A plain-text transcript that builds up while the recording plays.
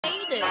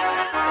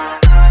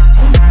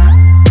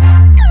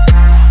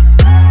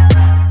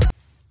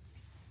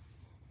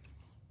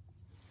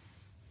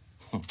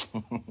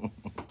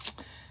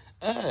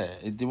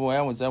Iti mo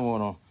ya mo se mo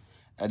no.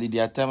 Adi di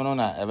atem no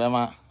na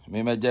ebema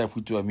me meja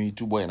futu a me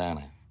tu boy na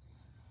na.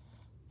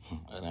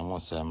 Na mo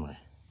semre.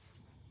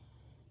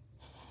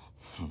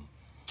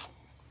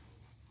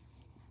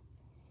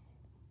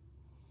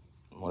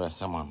 Mo ra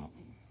sama no.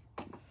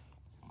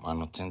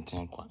 Mano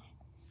tenten kwa.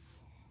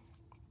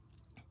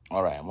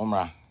 All right,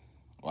 momra.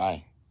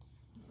 Why?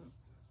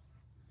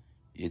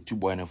 You two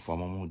boy na for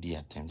mo di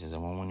atem je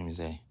mo mo ni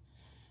say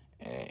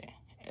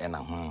na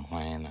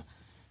hwan na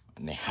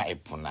ne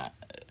hype na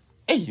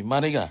hey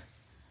maniga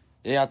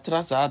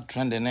atras a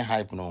trend ne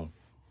hype no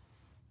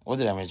what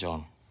did I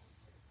mention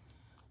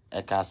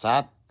e ka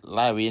sa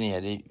live ni e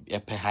de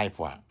pe hype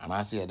wa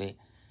ana se de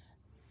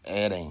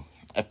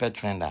e pe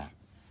trender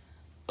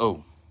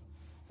oh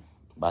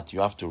but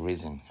you have to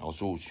reason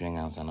also swing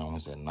answer na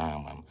say nah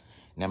man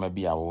never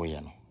be a wo ye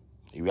no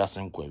e wi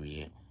asen kwa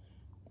wi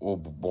o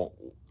bobo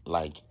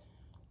like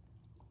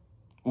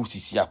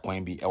usisi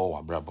akwan bi ewo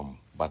wabrabam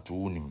but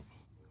wonim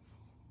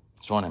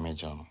so na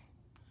mention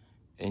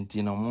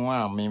enti no mo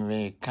a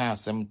me ka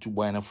asem tu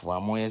boy na fo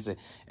amo yese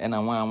e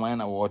na wan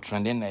na wo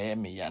trending na ye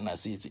me ya na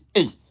say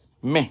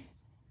me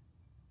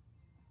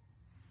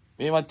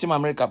matim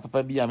America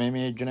papa bi a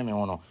me dwene me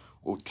hono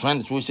o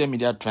trend social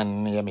media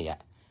trend na ye me ya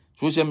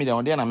social media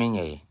on dey na me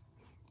nye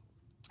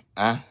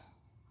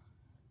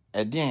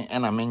edin e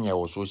na me nye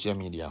wo social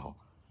media ho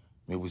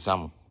me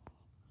busam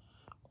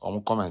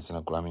omu comments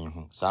na kula me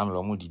hu sam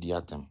lo mu didi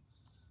atem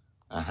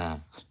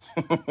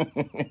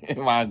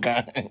my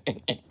god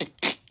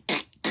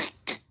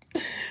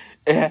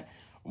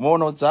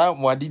mono ta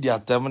mo didi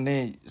atem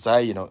ne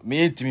say you know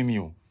me etimi mi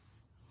o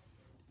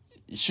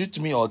shoot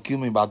me or kill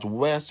me but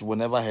worse will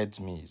never hurt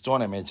me so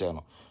na me che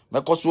no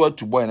me koso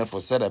atu boy na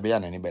for said be ya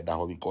na ni beda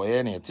ho because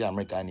e na eti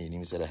America na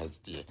ni said hurt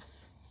tie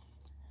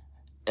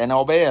and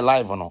obey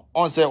live no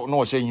on say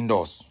no she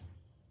indoors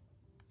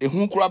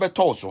ehun kura be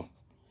toso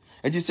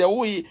and you say,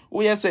 oh,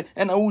 yes,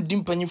 and I would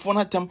dimpen you for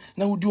atem,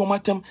 na would do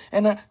matem,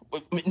 and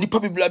the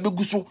puppy blabby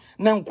gusso,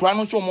 now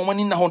crown so more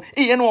money now.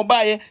 Eh, and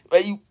buy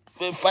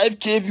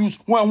 5K views,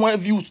 1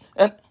 views,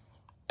 and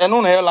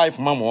on air life,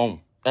 mamma,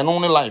 and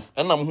only life,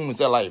 and I'm whom is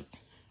alive.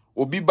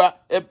 Obi ba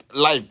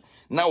live,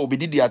 now will be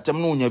the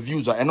atem no your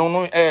views, and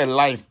on air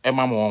life, and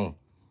mamma.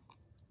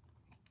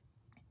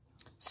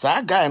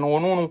 Sa guy and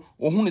no,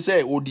 whom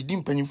say, oh, the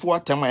dimpen you for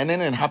atem, and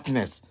then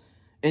happiness.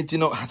 Ain't you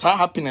know,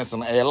 happiness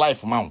and a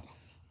life, mom.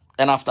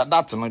 And after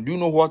that, do you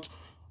know what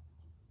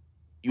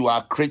you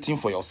are creating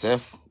for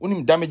yourself?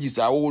 When damages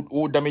are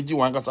old damage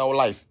one got our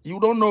life. You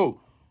don't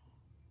know.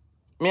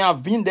 Me,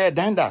 I've been there,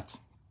 done that.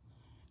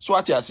 So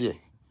what you say?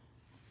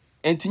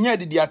 And Tinya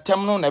did the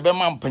attempt on a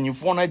man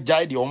penifona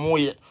jide or more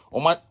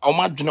or my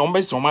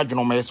genomics or my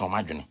genomics or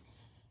my journey.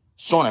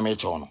 So I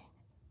made you.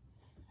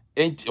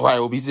 Ain't why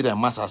obesity and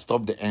must have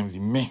stopped the envy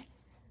me.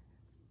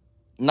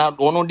 Now,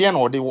 no, then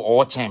or they were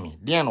all chiming.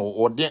 Then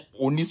or then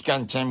only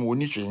can chime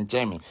when you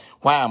chiming.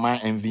 Why am I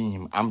envying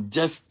him? I'm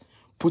just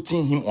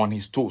putting him on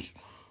his toes.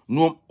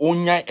 No,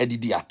 only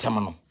edidi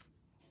atemano.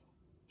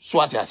 So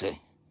what I say?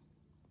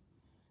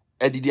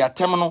 Edidi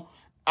atemano.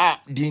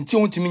 The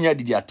intent to me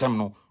edidi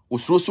atemano.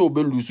 Also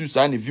be lose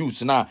sign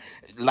views now.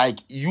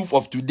 Like youth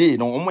of today,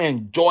 no more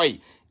enjoy.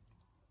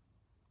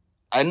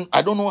 And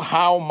I don't know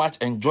how much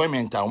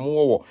enjoyment or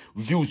more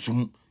views.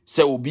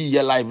 Say will be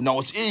your live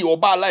now. Say or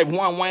ba live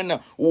one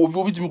or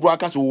view to me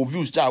broadcast or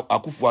views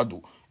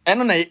akufo-addo.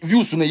 And then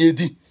views na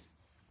yedi.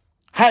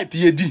 Hype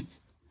yedi.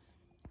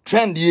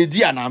 Trend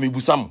yedi ana me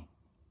busam.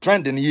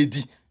 Trend na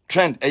yedi.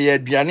 Trend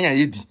aduane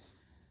yedi.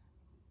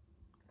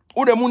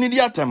 O de muni di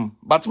atem,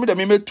 but me de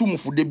me tum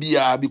fu de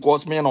bia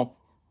because me no.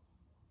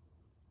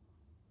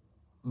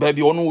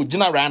 Baby onu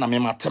gina ra na me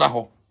matra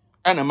ho.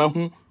 Ana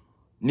mahu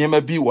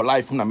niema bi wo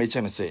life na me che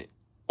ne say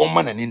o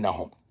ma na ni na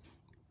ho.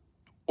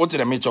 O te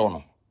de me che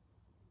ono.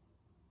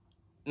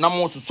 Na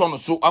mo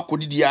so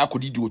akodidi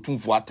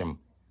otumfu atem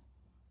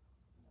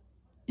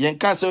yen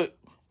ka se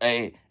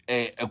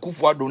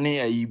akufo-addo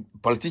ne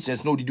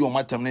politicians no didi o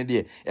matem ne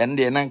de en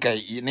de nanka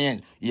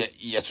ne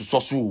ye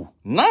so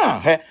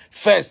na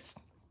first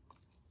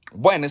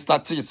boy ne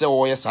start say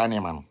o yes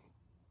anema no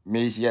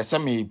me ye se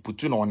me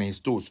putu no on his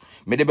toes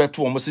me de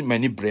beto o mo se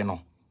mani bre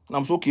no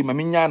na so okay ma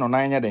nya no na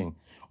anya den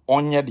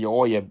onye de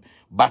o ye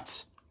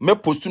but me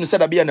postu ne se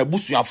da bia na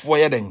busuafo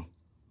ye den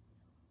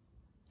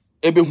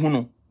ebe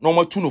hunu no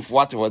more tune of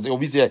what was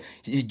obviously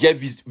he gave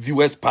his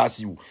viewers pass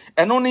you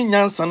and only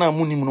nyansa na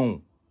munim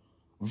no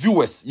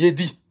viewers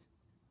yedi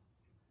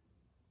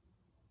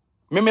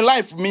me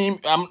life me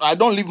I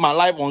don't live my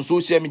life on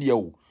social media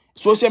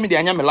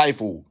anya me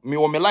life me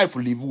o me life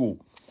live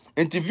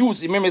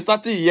interviews me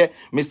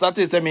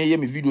started say me hear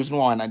me videos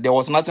no and there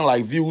was nothing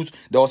like views,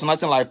 there was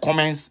nothing like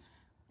comments,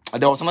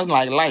 there was nothing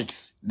like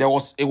likes,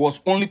 it was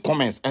only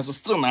comments and so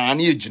still na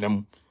ani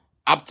ejinem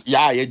up to,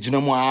 yeah,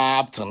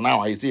 up to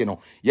now. I say, you know,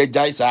 ye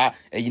guys are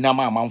a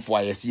inama man for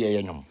I see a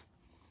young.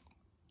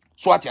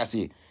 So what I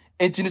say,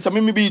 and it's a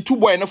maybe 2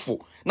 boy enough for.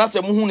 Now,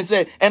 say, Muhun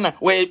say, and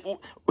where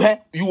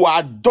you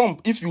are dumb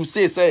if you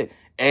say,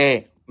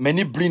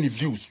 many bring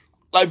views.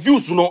 like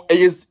views no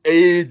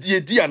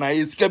di ana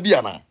esika bi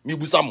ana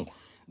mibusa mo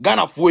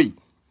Ghana foi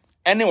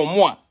ene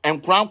omo a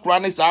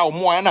enkran ne saa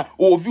omo a na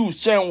o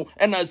views chen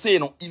na say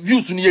no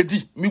views no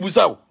yedi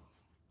mibusa wo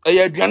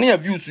aduane ya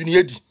views no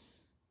yedi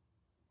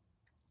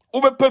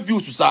obepe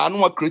views saa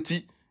no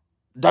create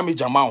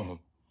damage amount ho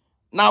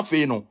na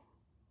afi no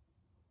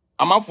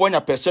amafo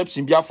anya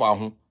perception bi afa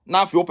ho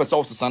na afi o pesa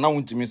wo sesa na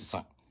wontimi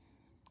sesa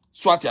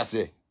so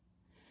atiase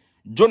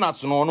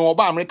Jonas no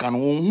oba America no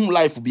hu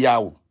life bia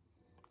wo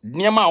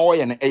niema o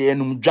ye no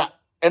eyenum dwa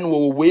ene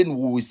wo we no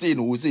wo say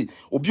no wo say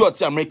obi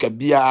oti America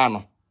bia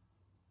no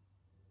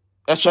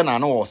ehwe na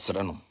no wo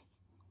sere no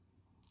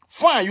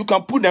fine you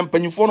can put them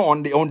panyfo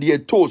on their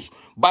toes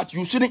but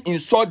you shouldn't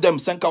insult them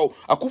senka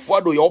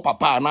akufo-addo your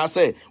papa na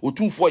say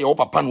otumfo your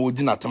papa no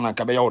odi na tem na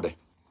ka be yode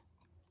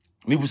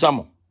mi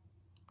busamo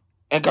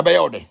enka be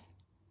yode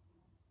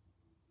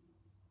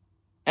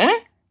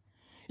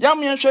ya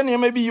me hwe ne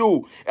maybe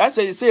you as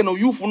say no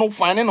you no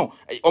fine no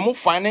omo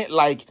fine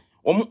like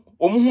omo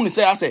hu ni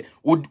say ase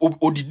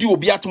odidi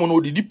obi atem no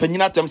odidi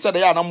panyina atem say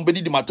ya na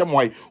mbedi di matem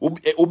wai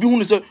obi hu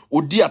ni say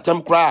odi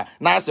atem kra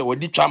na ase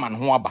wadi chairman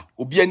ho aba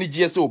obi ani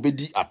gie say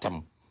obedi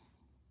atem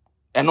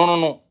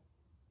no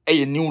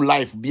a new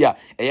life bia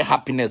a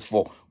happiness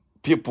for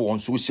people on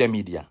social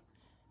media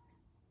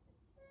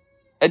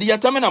edi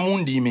atem na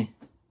mundi me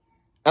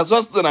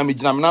exhausted na me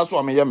gina me na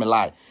so me ye me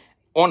lie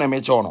on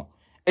me che ono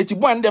eti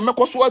bo ande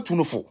mekoso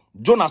atunufo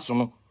Jonas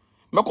no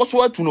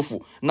mekoso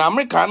atunufo na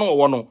America no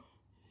wo no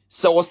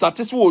se o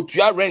status wo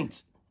tua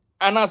rent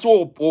and as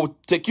o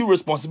take you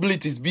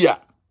responsibilities bia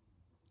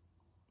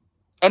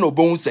and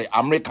obon say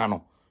America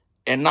no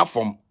enough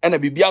from and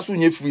bibia so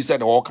nye free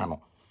said all can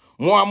no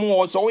mo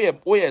amu so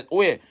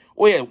we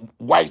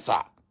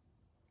wiser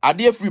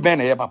ade free ben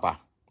na papa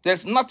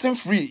there's nothing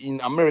free in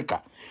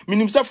America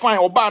minim say fine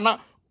oba na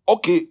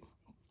okay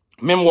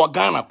mem wo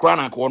Ghana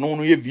krana ko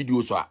no ye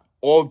video so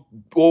or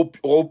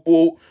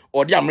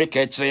the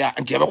America kire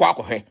nke be kwa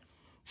akọhwe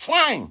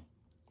fine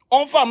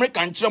on for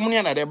American kire mu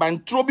ne na de ban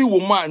trobi wo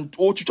ma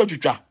o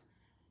twitwa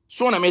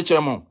so na me kire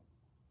mu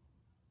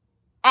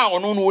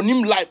ono no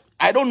onim life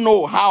I don't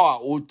know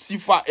how o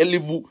tifa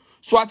elevu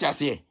so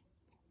atiase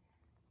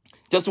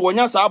just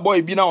wonya sa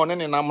boy bi na one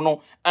ne nam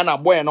no ana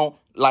boy no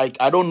like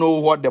I don't know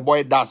what the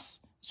boy does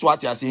so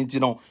atiase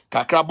ntino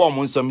kakra ba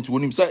mo nsam ti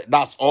wonim say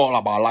that's all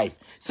about life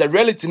say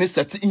reality ni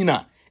set in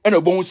na ena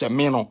obon say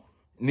me no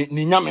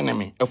ni nyame ne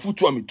me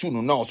afutu ametu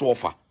no na so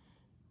ofa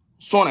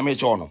so na me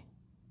che ono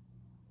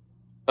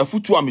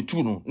afutu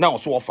ametu no na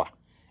so ofa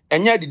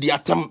enya didi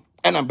atem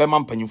ena be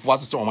man panyimfo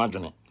asese o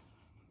madwene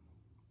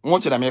mo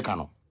che na me ka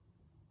no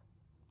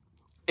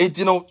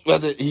etino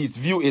his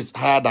view is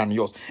higher than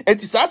yours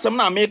eti sasem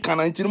na me ka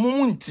na etino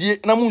mu ntie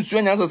na mu nsu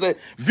anya say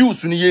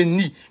views no ye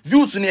ni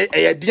views no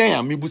e den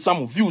ya mebusa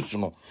mo views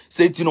no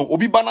say etino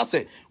obi ba na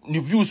say ni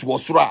views wo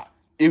soro a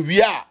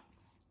ewia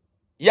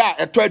ya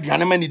eto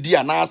aduane mani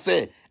dia na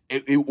say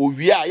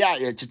owia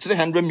ya chichire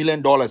 $100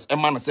 million e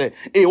man say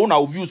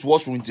una views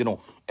was runti no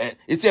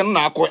eti en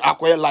na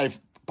akoye life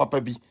papa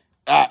bi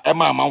e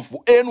ma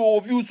manfo no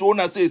views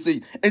ona say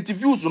enti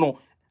views no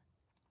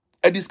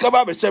e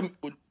discover be shem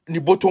ni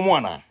bottom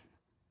ana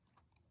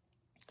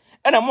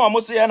ena mo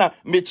say na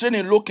me kire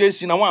ni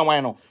location na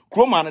wan no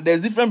chroma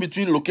there's difference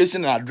between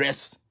location and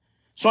address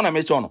so na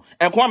me che no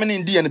enko am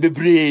ni ndi na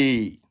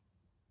bebre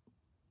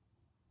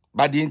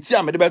but the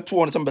intia me de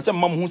beto on some person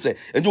mam hu say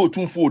enje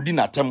otumfo odi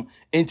na tem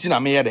enti na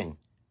me yeden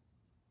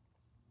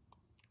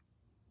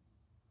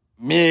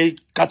me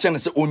ka che ne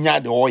say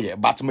onya de oye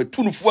but me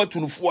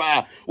tunufo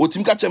a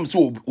otim ka che me say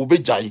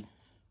obejai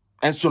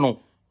enso no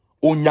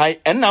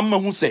onyai enna ma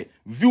hu say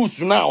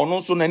views na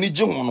ono so na ni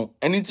je ho no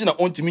eni ti na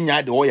ontimi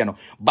nya de oye no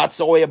but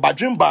say oye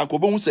badwin bank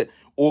obo hu say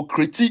o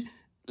create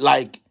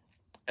like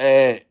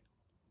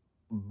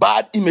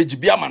bad image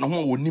bia ma no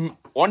ho wonim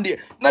on the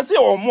na say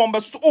o mo be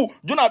so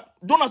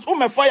Jonas o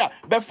me fire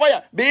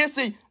be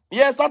say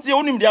yes that you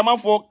onim the man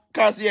for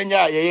cars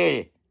enya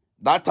ye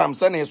that time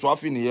say na so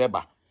afi ni ye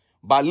ba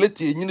but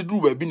later nyine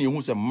duru ba bi na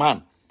ehu say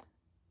man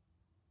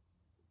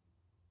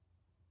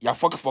ya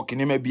fuck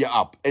ni me be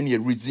up any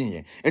reason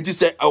ye enti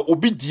say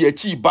obi di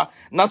achi ba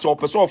na so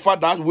person of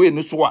that way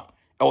no so a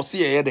o say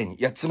ye den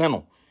ye tene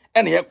no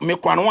ene me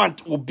kwa no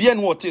want obi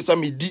ene o te say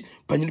me di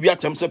panyin bi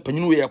atem say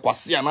panyin we ye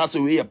kwase na say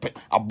we ye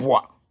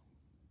aboa.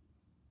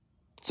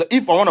 So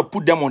if I want to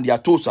put them on their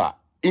toes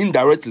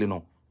indirectly,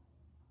 no.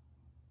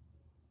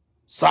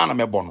 Sana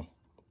me bono.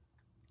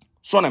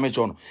 So na me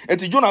chono.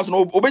 Enti Jonas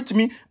no obeti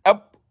me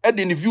in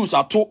the views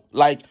at all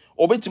like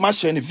obeti ma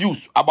share the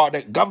views about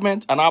the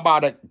government and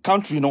about the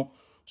country, no.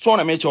 So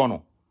na me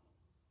chono.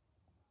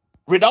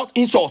 Without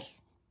insults.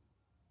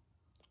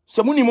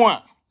 Se muni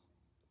mo.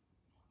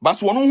 But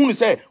so no hu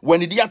say when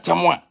the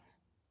atamwa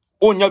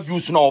onya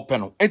views no open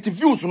no. Enti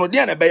views no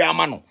dey na be ya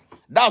ma no.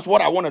 That's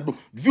what I want to do.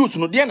 Views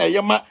no dey na ye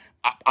ma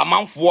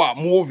amanfo a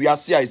mo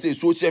wiase I say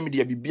social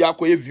media bibia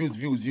ko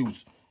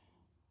views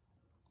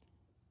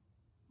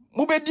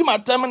mo be di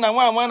matam na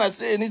wan na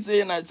say ni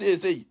say na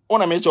say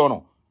ona me che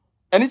ono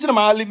anything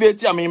my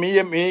elevate me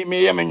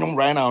nyom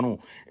right now no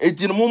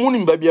enti no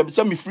munim ba bia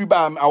say me free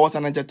ba I was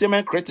an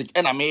entertainment critic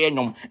and I me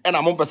nyom and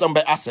I'm person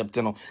be accept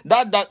no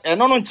that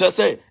no nche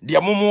say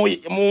de mo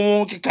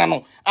kika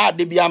no a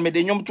de bia me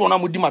de nyom to na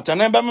mudi mata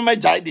na be me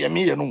jai de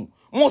me ye no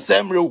mo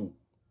say mre o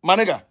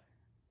manega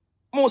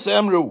mo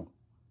say mre o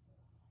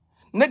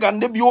nega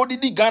nde bi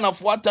odidi Ghana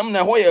fo atam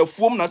na ho ye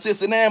fuom na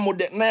say na mo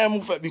de na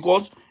mo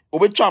because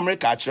obetwa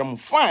America a kire mo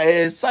fine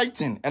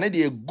exciting and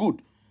they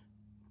good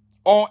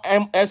on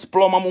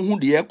explore mamu hu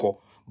de eko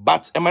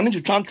but e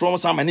manage twantrom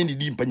sam mane ne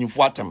di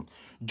mpanyimfo atam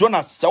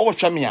Jonas se wo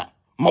hwe me a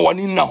ma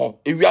woni na ho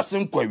ewiase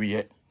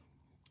nkwawiye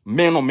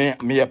me no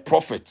me a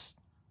prophet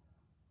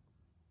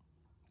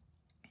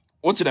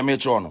o ti de me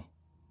tro no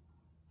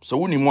so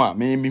woni mu a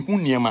me hu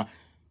niema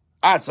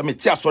a se me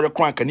ti asore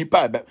kran ka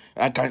nipa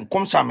kan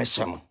komsha me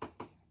hye no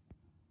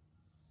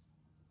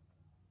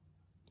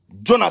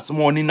Jonas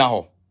mo woni na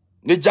ho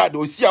ne jade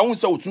o si a hu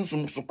se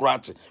otunsum so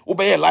krate wo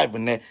be live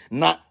ne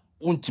na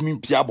untimi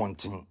mpia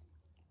bonten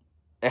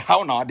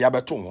how na ade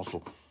abeto ho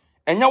so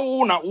enya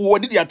wo na wo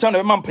didi atam na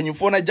be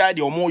mampanyimfo na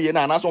jade omo ye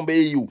na anaso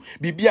be you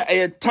bibia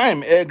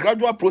time a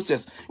gradual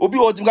process obi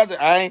o tim ka say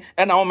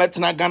ai na wo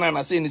metena Ghana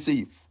na say ni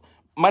say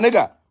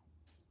manega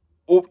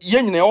o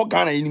ye nyina o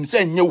Ghana enim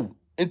say enya wo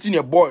enti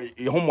ne boy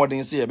e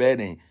homodin say e be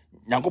den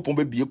Nyankopon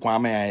be bie kwan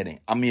ama ya den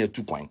ama ya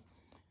tu kwan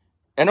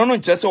eno no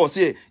nche say o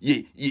say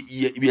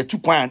ye tu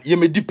kwan ye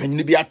medi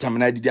panyini bi atam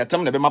na didi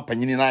atam na be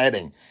mapanyini na ya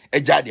den e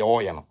jade o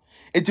ye no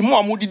eti mo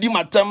amudidi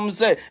matam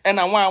se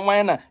ena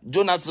wan na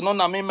Jonas no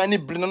na me mani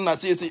bri no na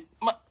say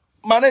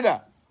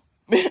manega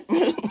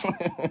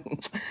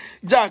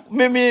Jack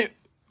me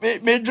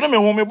dwene me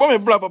ho me bo me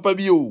bra papa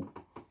bi o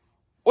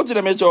o ti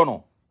de me che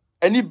no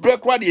any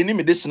break rad any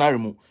me dictionary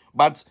mu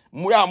but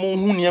mo ya mo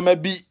hu niema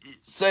bi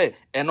say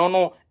eno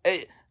no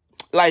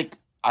like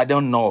I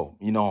don't know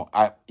na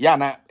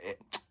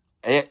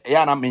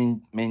me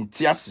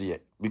ntiase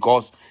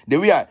because the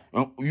way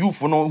you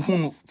for no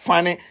who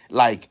find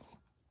like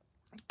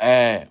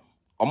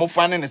I'm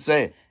finding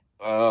say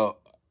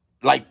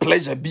like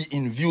pleasure be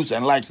in views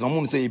and likes no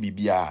moon say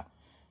bibia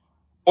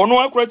ono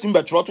accurate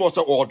be trot was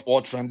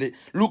or trendy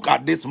look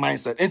at this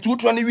mindset and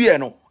 220 we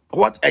no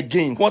what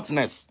again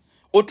whatness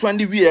o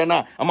trendy we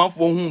na am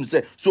for whom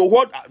say so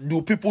what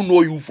do people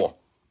know you for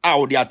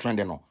how they are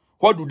trending no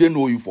what do they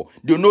know you for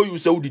they know you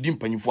say who didn't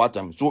pay you for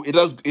time so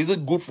is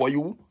it good for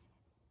you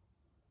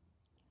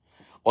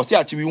or say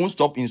actually we won't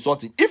stop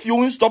insulting if you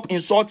won't stop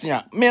insulting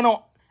me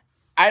no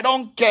I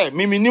don't care.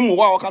 Me minimum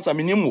wa okasa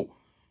minimum.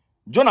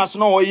 Jonas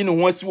no wo yi ne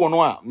ho asi wo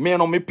no a me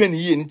no me pen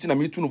yi enti na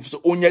me tu no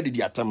so onya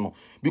didi atam no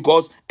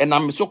because and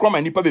am so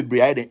krom nipa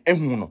bebre ai den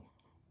ehun no.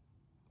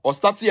 O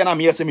start ye na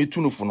me yese me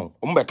tu no fu no.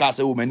 O mbe ka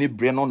say wo mani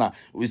bre no na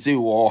we say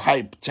wo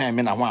hype chen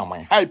me na ho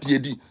aman. Hype ye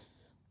di.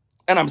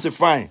 And I'm say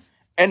fine.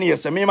 Any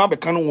yese me ma be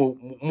kan wo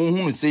mu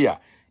hu say ya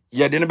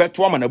ye de ne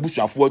beto ama na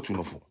busuafo atu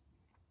no fu.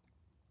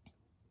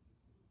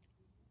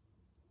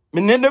 Me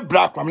nene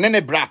bra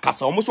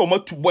kasa omo so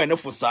matu boy ne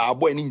fosa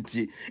boy ne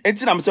ntie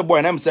enti na me se boy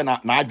na me se na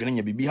adwene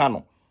nya bibi ha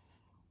no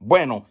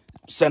boy no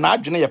se na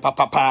adwene ye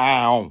papa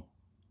on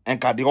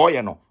enka de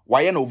oye no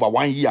waye na over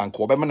 1 year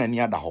anko be me na ni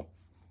ada ho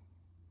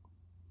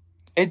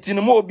enti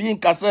no mo obi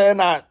nkasa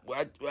na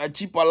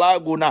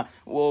Archipalago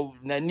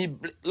na ni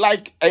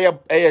like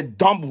a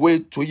dumb way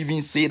to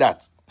even say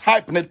that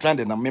hype net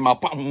trend na me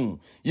mapa hu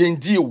ye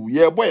ndie wu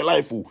ye boy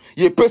life wu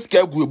ye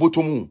peska gu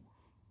ebotomu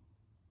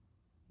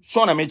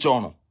so na me che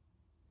ono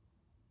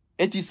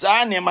eti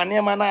sa nema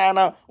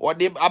na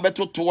ode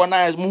abetoto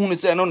na muhunu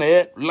se no na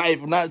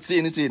live na say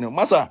no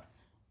masa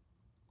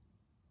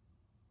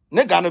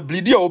ne ga no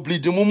bleed o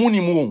bleed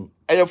mumuni mu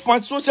e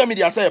fan social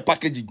media say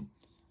packaging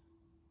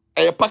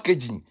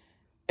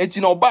eti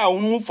no ba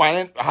unu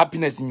find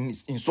happiness in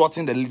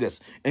insulting the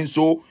leaders and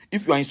so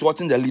if you are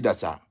insulting the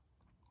leaders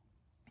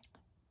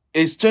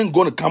it's change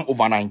going to come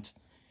overnight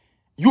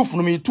you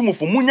for me too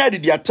for munya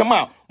de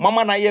atema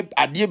mama na ye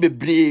ade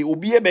bebre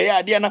obi e be ye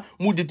ade na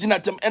muditi na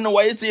tem ene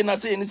wa say na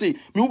say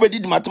me wo bedi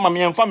di matema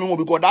me enfa me wo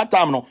because that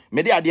time no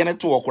me de ade na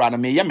to okura na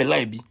me ye me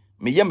live bi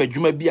me ye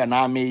madwuma bi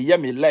ana me ye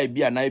me live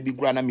bi ana bi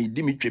kura na me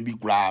di me twa bi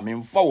kura me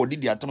enfa wo di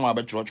atema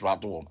ba choro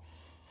ato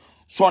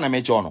so na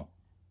me che ono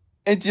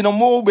enti no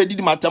mo bedi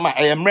di matema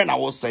I am na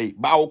wo say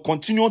but I will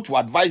continue to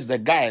advise the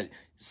guy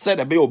said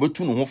the be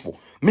obetu no hofo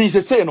me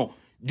say no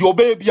di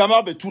obe bi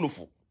ama betu no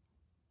fo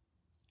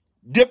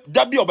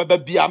Dabi obebe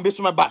bia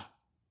mesumeba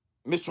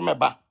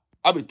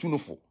abetu no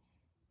fo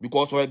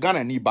because o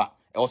Ghana ni ba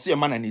e o se e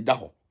man ni da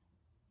ho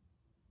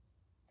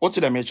o ti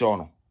dem eche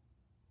ono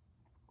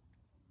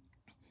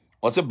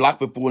o se black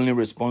people only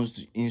response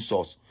to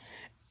insults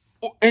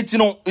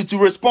etino it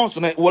response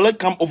no will it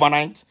come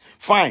overnight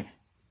fine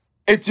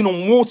etino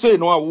mo say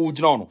no a wo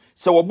gina ono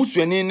se wo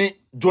busuani ni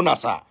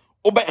Jonas a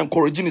obe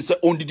encourage ni se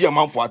ondidi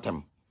amanfo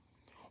atem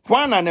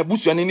Kwana na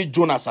busuani ni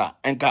Jonas a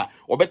enka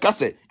obeka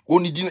se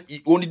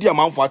onidi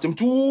amanfo atem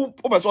tu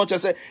obeso o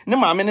chese ne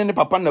maame ne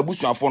papa na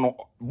busuafo no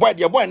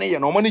boy ne ye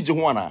no mo ne ji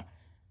ho ana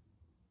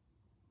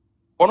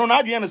ono na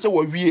adwen ne se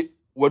wo wie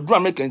wadru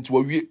America nti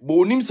wawie bo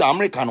onim sa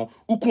America no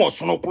uku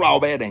osono kura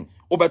obeden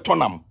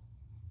obetonam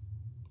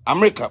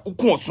America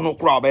uku osono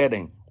kura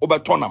obeden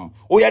obetonam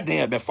oya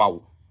den e befa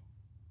wo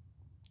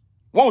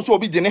won so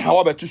obi de ne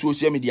hawa beto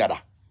social media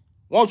da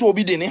won so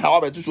obi de ne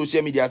hawa beto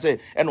social media say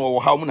e no wo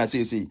haw mu na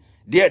say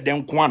de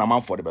den ko ana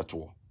man for de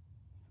beto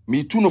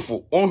me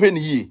tunufo onhwe ne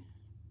yie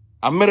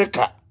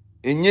America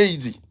enye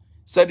easy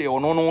said the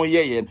no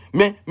ye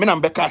me na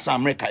mbeka sa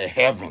America a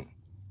heaven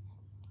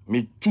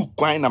me too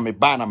kwan na me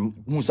ba na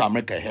mu sa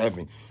America a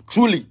heaven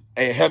truly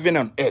a heaven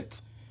on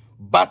earth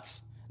but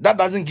that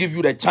doesn't give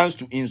you the chance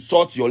to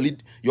insult your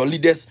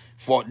leaders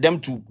for them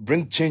to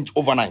bring change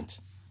overnight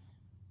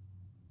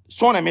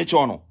so na me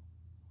chono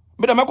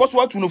me da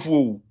mekoso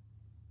atunufo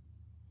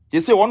ye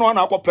say one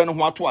akopre no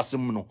ho ato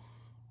asem no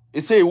e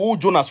say wo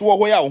Jonas wo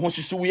ho ya wo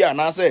hyesu ya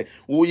na say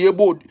wo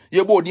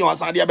yebo di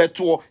wasan de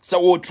abeto say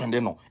wo trend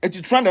no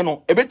enti trend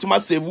no e betima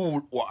save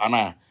wo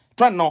ana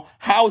trend no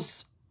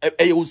house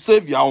e will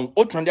save your own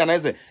o trend na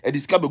say e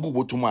discover bu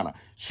botum ana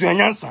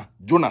suanyansa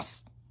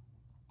Jonas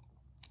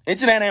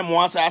enti na mo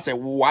asa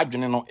wo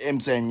adwene no em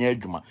say nya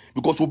adwuma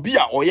because obi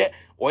a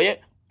oye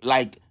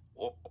like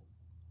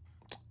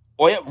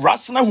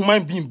rational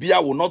human being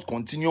will not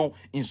continue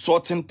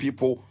insulting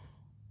people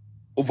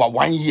over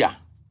 1 year.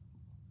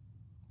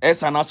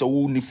 Esa na se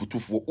wo ni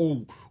futufo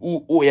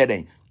o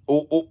yeden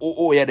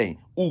o yeden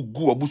o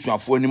gu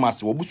obusuafo ani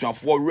mase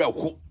obusuafo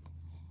reko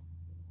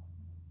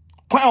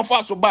kwan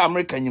fa so ba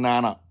America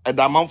nyina na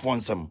edamanfo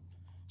nsem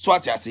so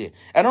ati ase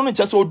eno no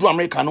chese odu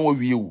America na wo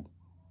wie wu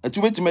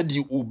etu betima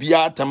di obi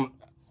atam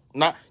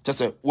na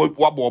chese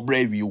wabo obra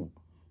wie wu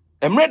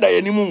emre da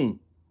yanimu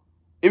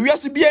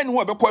ewiase bia ni ho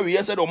obekwa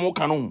wie se de omo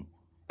ka no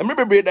emre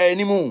bebre da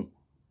yanimu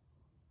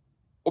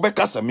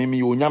obekasa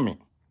memi onyame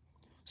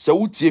se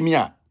wutie mi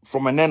a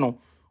from eneno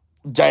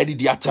jaidi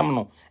di atem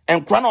no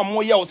enkra na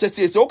omo ye o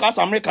se o ka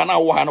America na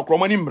wo ha no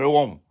kromani mre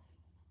won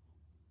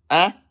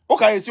o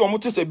ka yesi omo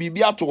tese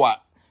bibi ato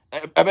a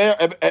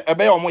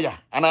ebe omo ya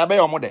ana ebe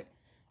omo de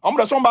omo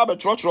de some ba be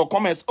tro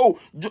comments oh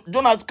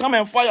Jonas come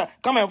and fire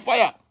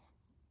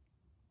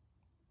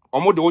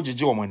omo de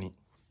ojeje omo ni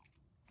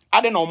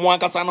ade na omo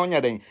akasa na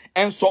onya den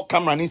enso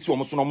camera ni si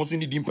omo so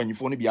ni di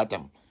mpanyifo ni bi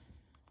atam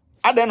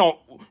ade na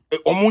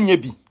omo nya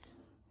bi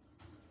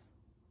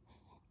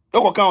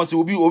eko kan se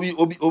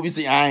obi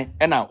say ai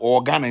na o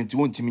Ghana nti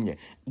wontimi nye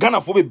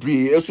Ghana fo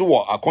bebre eso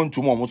wo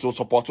akontum omo so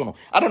support no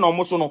ade na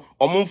omo so no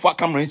omo mfa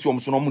camera nti omo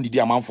so no omo didi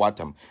amanfo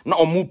atam na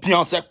omo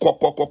pian se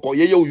kokokoko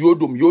ye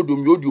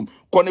yodom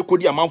kone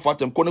kodi amanfo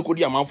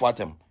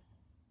atam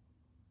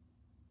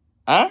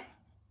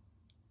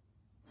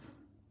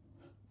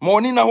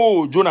Money na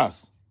ho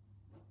Jonas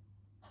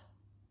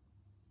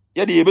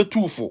ye de yebe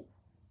tufo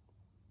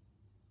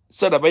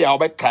said about ya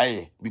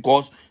kai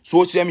because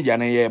social media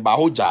na ye ba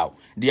ho jaw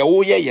de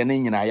wo ye ne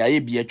nyina ya ye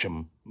bi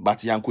atwam but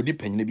yankodi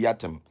panyine bi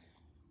atem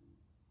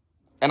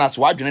and as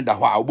wadwene da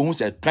ho a obohu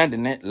say trend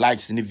ne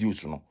likes ne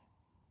views no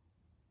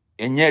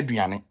enye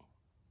aduane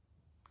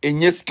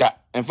enye ska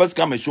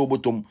enfaska me show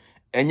bottom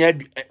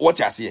enye what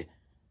you say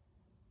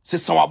se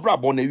sanwabra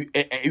bo na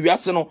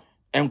ewiase no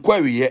enkwa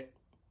wiye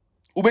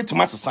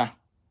ubetima sesa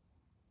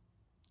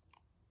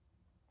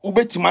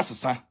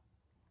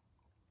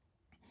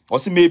or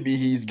see maybe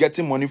he is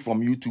getting money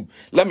from YouTube.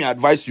 Let me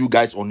advise you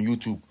guys on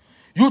YouTube.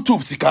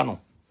 YouTube sikano.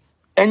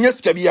 Enye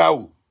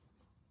skebiao.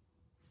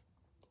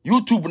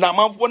 YouTube na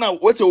manfo na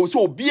wete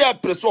so bia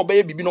preso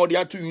baby bi no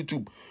dia to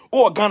YouTube.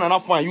 O Ghana na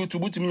fan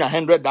YouTube utimi na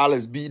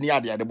 $100 bi ni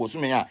ade boso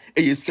me ya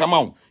eye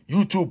scam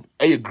YouTube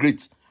eye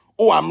great.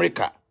 O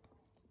America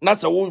na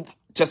se wo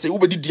chese wo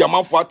bedi dia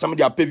manfo atam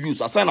dia pay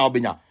views asan na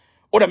obenya.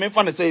 O da me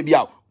fan say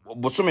bia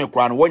boso me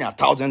kra no wonya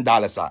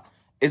 $1,000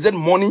 Is it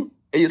money?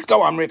 Eye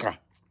scam America.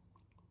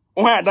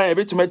 Oh, I done a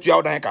bit to make you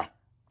out.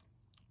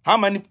 How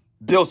many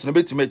bills in a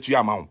bit to make you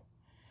amount?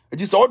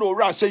 It is all the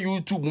rush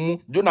YouTube.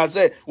 Jonas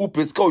say, who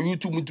pesco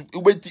YouTube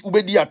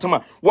ubedi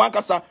atama.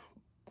 Wankasa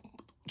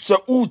so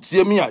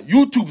utie mia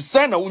YouTube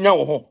sana unya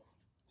wo.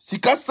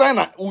 Sika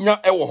sana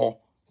unya ewo ho.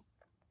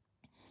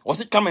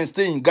 Was it come and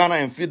stay in Ghana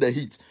and feel the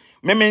heat?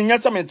 Me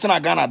nyasa me tena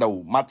Ghana da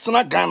o.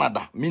 Matena Ghana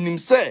da. Minim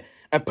say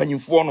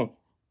empanyimfo no.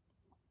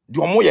 Di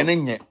omo ye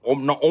nenye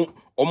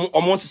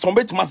omo se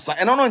sombe tima sa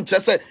eno no nche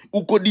se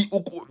ukodi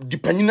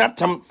dipanyina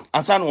tam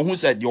ansa na ohun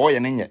se di oye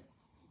nenye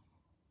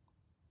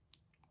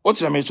o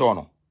tire me cho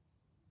no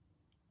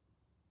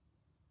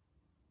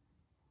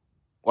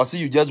was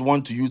you just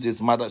want to use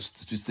his mother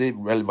to stay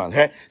relevant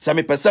hey say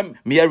me person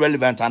me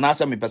relevant and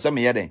answer me person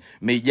me den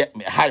me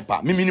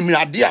hyper me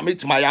ade a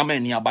metima ya ma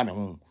ani aba me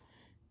ho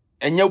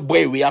enye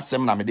boy we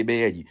asem na me de be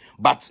yi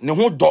but ne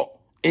ho do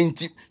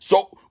enti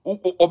so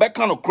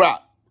obeka no kra.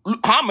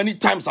 How many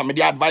times am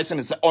I advising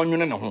and say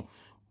onwene ne ho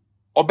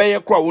obeye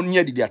kra woni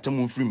adidi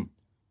atam mfrim.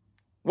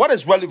 What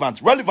is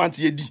relevant? Relevant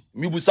ye di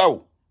mibusa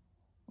wo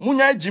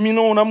munya jimi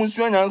no na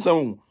munsu anyansa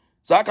wo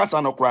sa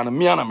kasa no kra na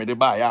me na me de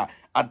ba ya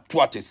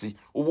atu atese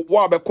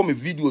wo abekọ me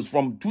videos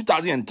from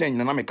 2010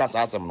 na me kasa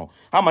asem no.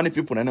 How many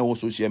people na on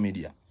social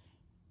media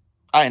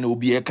I know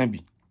obi e can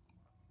be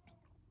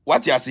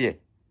what you say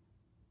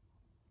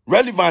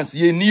relevance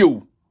ye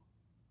new.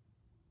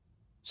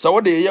 So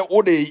what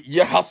they ye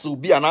hustle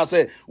be and I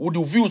say would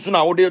the views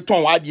na what they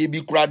turn why ye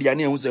be crowd ya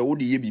who say what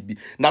the ye be.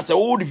 Na say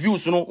all the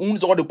views no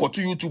unze all the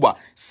kotu YouTuber.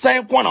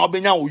 Same one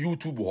obenya o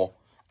YouTube ho.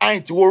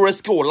 Ain't to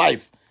rescue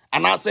life.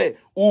 And I say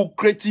who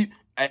creative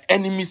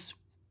enemies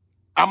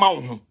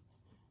amount.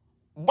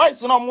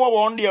 Boys no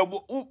more on there.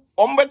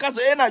 Ombeka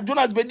say na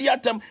Jonas be di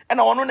atem and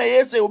I want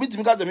to say obi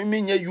timi ka say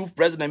me nye youth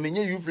president me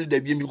nye youth leader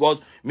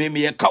because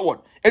me a coward.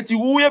 Eti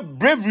who ye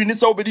bravery ni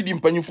say obedi di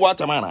mpanyufo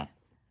atamana.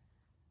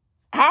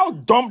 How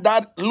dumb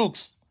that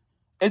looks.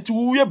 Eti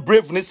who ye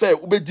brave ni say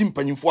obedi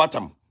mpanyufo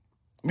atam.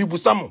 Mi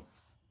busamo.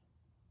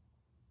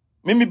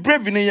 Me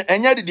brave ni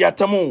enya di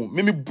atam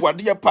me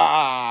buade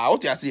pa.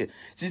 What you say?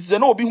 Since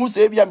no obi hu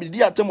say bia me di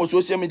atam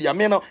social media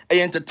me no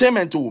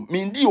entertainment o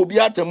me ndi obi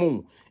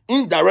atam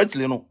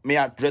indirectly no me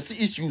address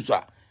issues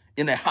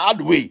in a hard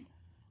way,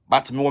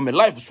 but me want my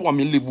life so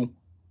me live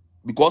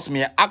because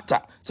me an actor.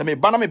 So me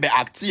banner me be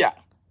actor.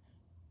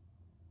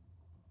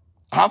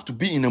 I have to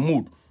be in a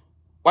mood.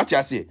 What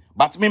you say?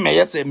 But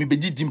me say me be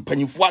dim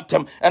panyifo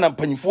atem and I'm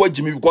panyifo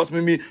Jimmy because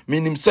me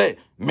him say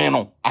me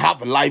no I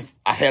have a life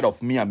ahead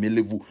of me and me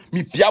live.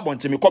 Me pia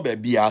bonte me ko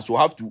be so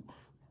have to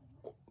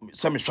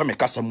say me show me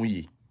kasa mu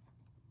yi.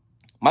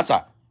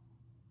 Masa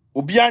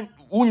obian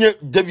unye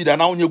David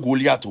and unye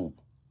Goliath o.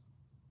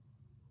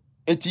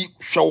 Enti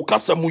hwa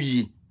kasa mu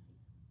yi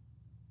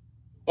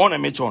on a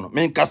mechono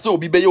men kasa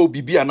obi be ye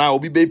obi bia na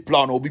obi be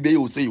plan obi be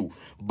ye say you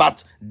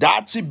but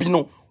that be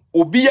no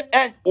obi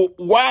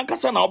one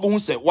kasa na obo hu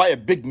say why a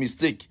big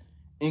mistake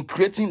in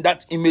creating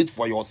that image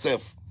for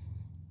yourself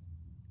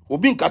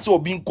obi kasa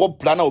obi nko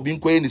plan na obi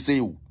nko ye ni say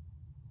you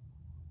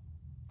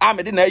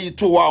me dey na yi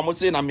to wa mo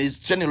say na me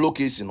channel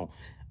location no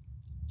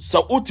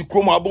so oti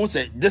kromo obo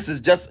say this is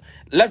just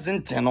less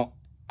than 10 no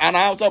and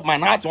I also my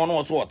heart one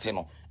was what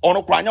no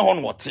ono kwanya ho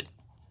no wote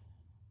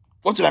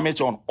what did I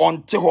mention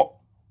on teho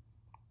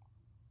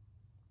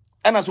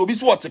and as obi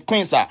so what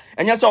queens are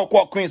and yes I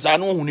call queens I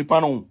know hu nipa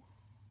no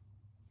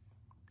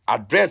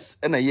address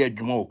and a year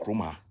adwuma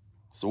okroma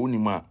so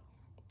unima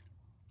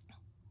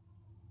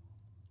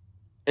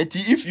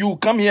if you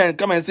come here and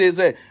come and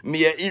say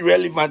me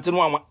irrelevant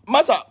no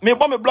matter me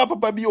bo me black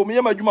papa bi o me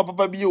yema adwuma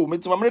papa bi o me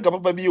Team America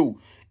papa bi o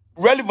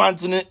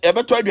relevant ni e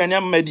beto aduane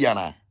am media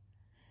na.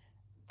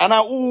 And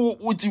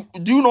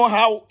do you know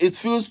how it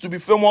feels to be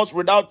famous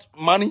without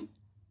money?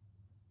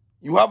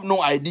 You have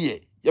no idea.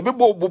 Ya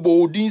bebo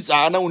bobo odins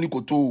ana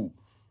unikoto.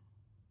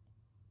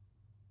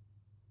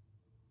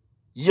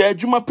 Ye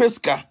juma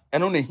pesca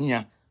eno ne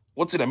hia.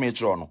 What's the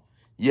metro no?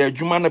 Ye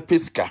juma na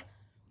pesca.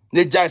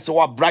 Ne jai se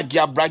wa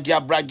braggia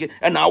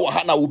and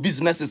our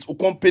businesses or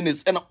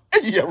companies and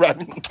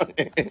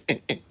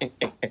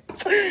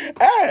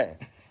eh.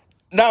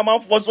 Now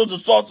man for so to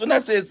source when I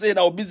say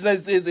our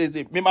business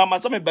say me mama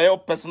say me buy your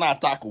personal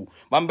attack o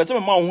man be say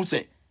me man hu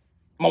say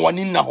ma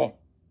wani na ho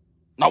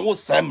na wo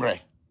semre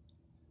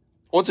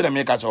o tire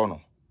me ka cho no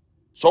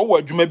so wo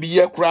adwuma bi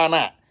ye kura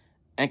na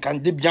en kan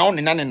de bia on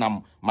ne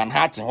nam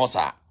Manhattan ho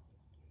sa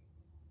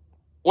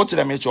o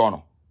tire me cho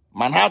no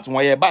Manhattan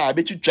wo ye ba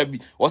be twitwa bi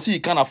o say you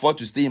can afford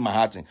to stay in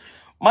Manhattan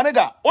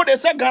manega o de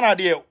say Ghana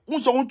de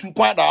unso untu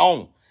kwan da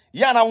on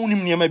ya na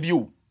wonim niam bi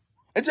o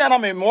eti ana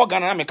me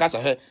Ghana na me kasa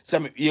he se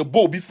me ye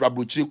bo bi fra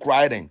brochiri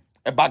cry den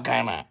e ba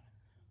Ghana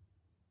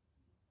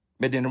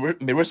me den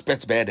me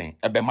respect be den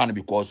e be man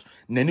because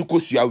nani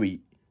kosua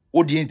we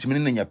wo de ntimi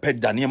ne nya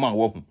peda ne ma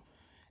wo hu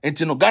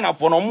enti no Ghana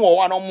for no mo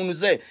wa no mu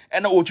say e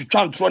na o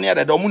twitwa ntro ne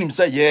de mo nim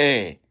say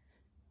yeah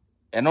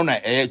e no na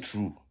e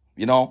true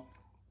you know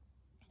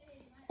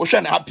o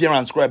hwe na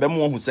appearance cry be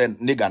mo hu say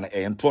nigga na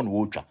e ntro no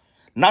wo twa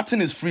nothing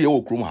is free e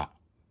wo krom ha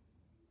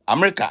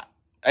America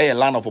a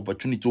land of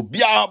opportunity to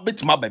be a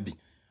bit my baby.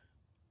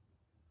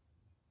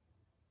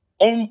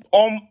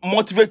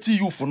 Motivate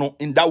you for no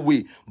in that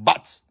way,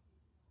 but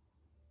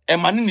a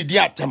man in the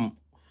atom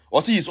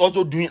or see is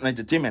also doing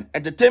entertainment.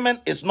 Entertainment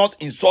is not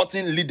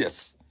insulting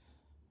leaders.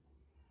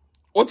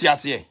 What you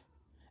say?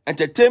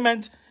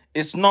 Entertainment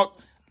is not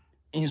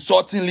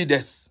insulting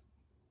leaders.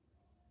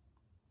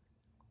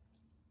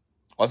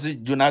 Or see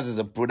Jonas is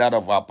a product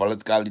of our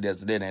political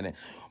leaders. Then,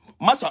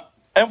 Master,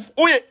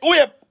 we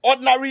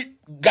ordinary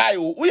guy,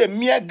 we a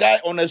mere guy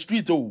on the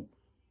street.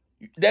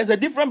 There's a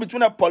difference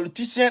between a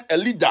politician, a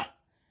leader.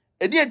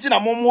 Because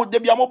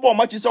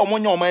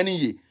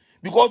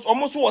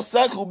almost was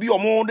circle be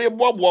on the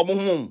bob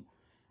home.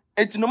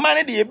 It's no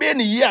money the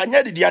baby year, and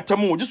yet the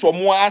atamo just for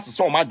more ass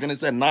so much gonna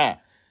say, nah,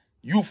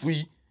 you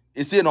free,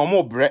 it's say no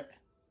more bread.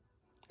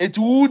 It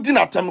would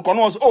not time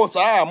was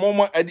sir,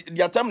 moment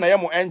the attempt I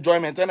am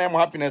enjoyment and I am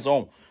happiness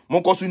on.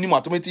 Moncosu ni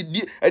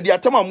automated at the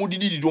atama moody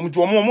did to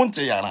a moment.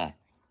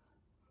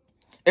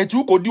 And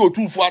you could do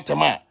 2 for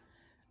atama.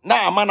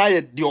 Now, man,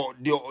 I the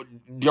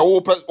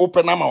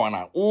open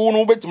amawana. Oh,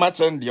 no bet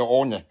match and the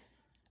owner.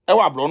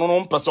 Ewa blown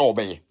on person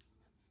obey.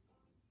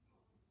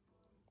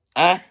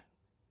 Ah,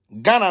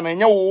 Ghana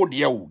and your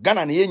dear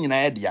Ghana and yen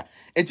idea.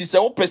 It is a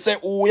opese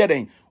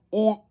wedding.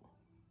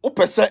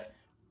 Opese,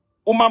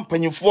 man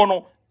penny for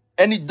no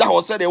any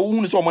da said a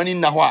wound so money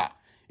in Nawa.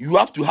 you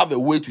have to have a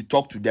way to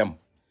talk to them.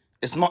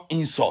 It's not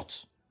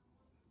insult.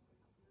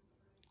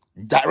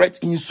 Direct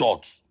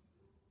insult.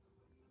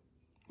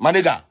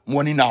 Manega,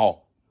 money now.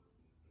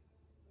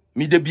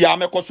 Me de bia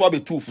me koso be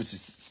two for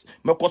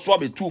me koso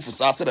be two for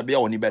sa se de bia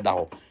oni beda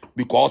ho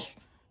because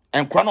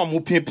enkra no mo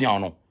piapia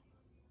no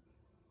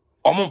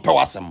omo mpe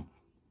wasem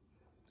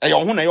e yo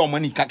hu na yo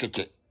mani ka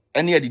keke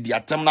ene adidi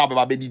atem na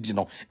beba bedidi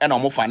no e na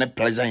omo fa ne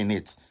pleasure in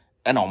it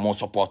e na omo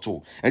support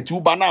o enti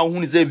uba na hu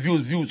ni say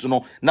views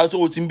no na so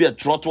otim be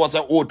trot was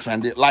a old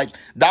trend like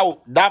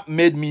that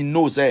made me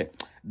know say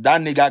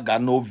that nigga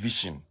got no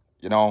vision,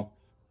 you know,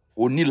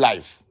 only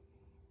life.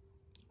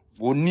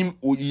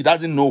 He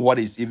doesn't know what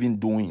he's even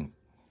doing.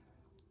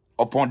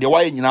 Upon the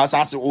way you know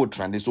say old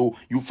trend, so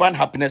you find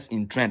happiness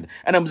in trend.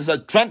 And I'm just a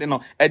trend, you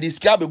know. At this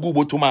scale be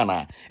go to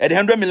mana. At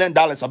 $100 million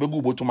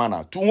be go to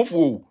mana. To move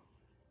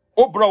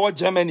oh bro, what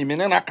Germany me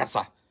na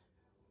kasa.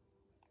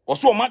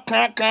 Also ma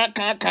kan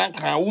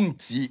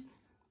unti.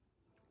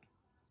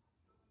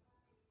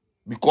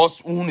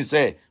 Because unu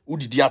say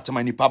udidi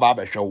atama ni pa ba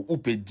be hwe wo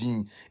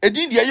pedin.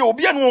 Edin de ye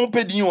obi anu wo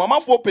pedin o,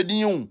 amafo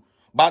pedin o.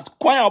 But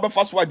kwan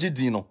obefa so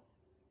agedin no.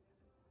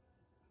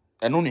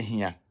 Eno ne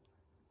hia.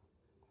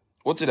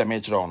 Oti de me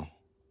kire ono.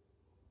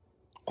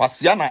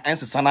 Kwasia na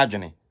ensesa na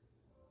adwene.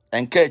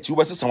 Enka echi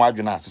wo sesa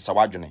wadwene asesa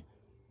wadwene.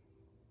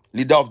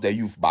 Leader of the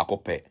youth back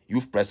up,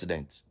 youth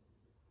president.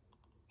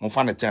 Mo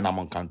fa ne ten na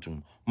mon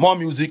kantum. More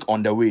music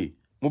on the way.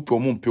 Mo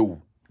promo mpewu.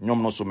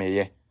 Nyom no so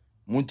meye.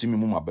 Mo ntimi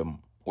mu mabam.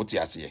 Oti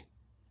ase.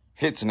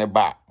 Hit ne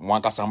ba. Mo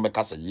ankasa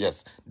mbeka say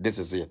yes, this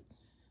is it.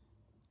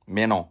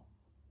 Me no.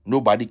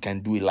 Nobody can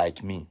do it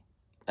like me.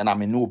 And I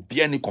mean no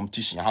be any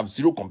competition. I have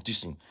zero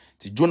competition.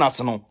 Ti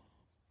Jonas no.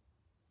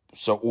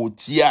 So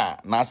otia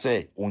na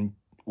say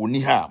oni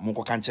ha mo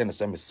ko kan che ne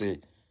say me say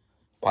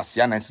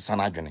kwasia na nsesa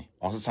na adwene.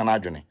 On sesa na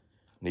adwene.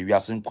 Na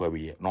wiase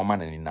nkwawe no ma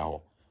na ni na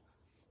ho.